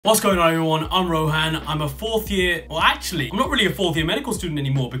What's going on, everyone? I'm Rohan. I'm a fourth year, well actually, I'm not really a fourth year medical student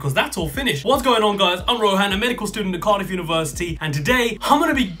anymore because that's all finished. What's going on, guys? I'm Rohan, a medical student at Cardiff University, and today I'm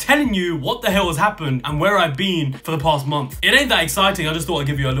gonna be telling you what the hell has happened and where I've been for the past month. It ain't that exciting, I just thought I'd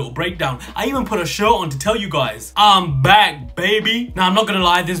give you a little breakdown. I even put a shirt on to tell you guys, I'm back, baby. Now, I'm not gonna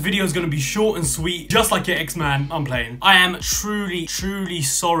lie, this video is gonna be short and sweet, just like your X-Man. I'm playing. I am truly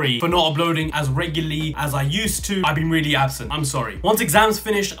sorry for not uploading as regularly as I used to. I've been really absent. I'm sorry. Once exams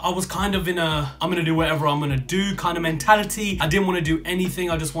finished, I was kind of in a I'm gonna do whatever I'm gonna do kind of mentality. I didn't want to do anything.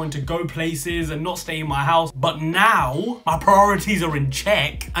 I just wanted to go places and not stay in my house. But now my priorities are in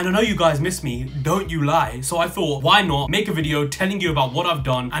check, and I know you guys miss me, don't you lie. So I thought, why not make a video telling you about what I've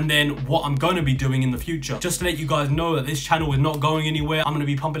done and then what I'm gonna be doing in the future, just to let you guys know that this channel is not going anywhere. I'm gonna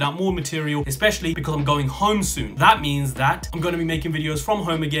be pumping out more material, especially because I'm going home soon. That means that I'm gonna be making videos from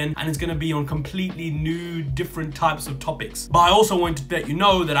home again, and it's gonna be on completely new, different types of topics. But I also want to let you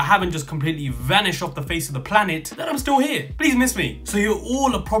know that I haven't just completely vanished off the face of the planet, that I'm still here. Please miss me. So you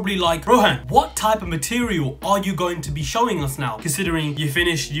all are probably like, Rohan, what type of material are you going to be showing us now? Considering you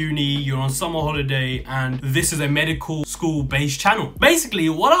finished uni, you're on summer holiday, and this is a medical school based channel. Basically,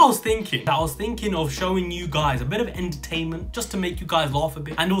 what I was thinking of showing you guys a bit of entertainment, just to make you guys laugh a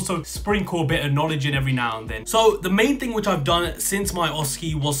bit, and also sprinkle a bit of knowledge in every now and then. So the main thing which I've done since my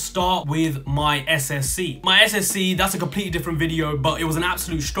OSCE was start with my SSC. My SSC, that's a completely different video, but it was an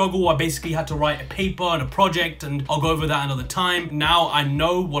absolute struggle. I basically had to write a paper and a project, and I'll go over that another time. Now I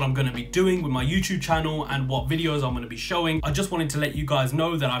know what I'm going to be doing with my YouTube channel and what videos I'm going to be showing. I just wanted to let you guys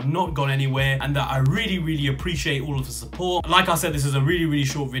know that I've not gone anywhere and that I really appreciate all of the support. Like I said, this is a really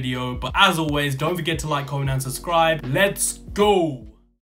short video, but as always, don't forget to like, comment and subscribe. Let's go.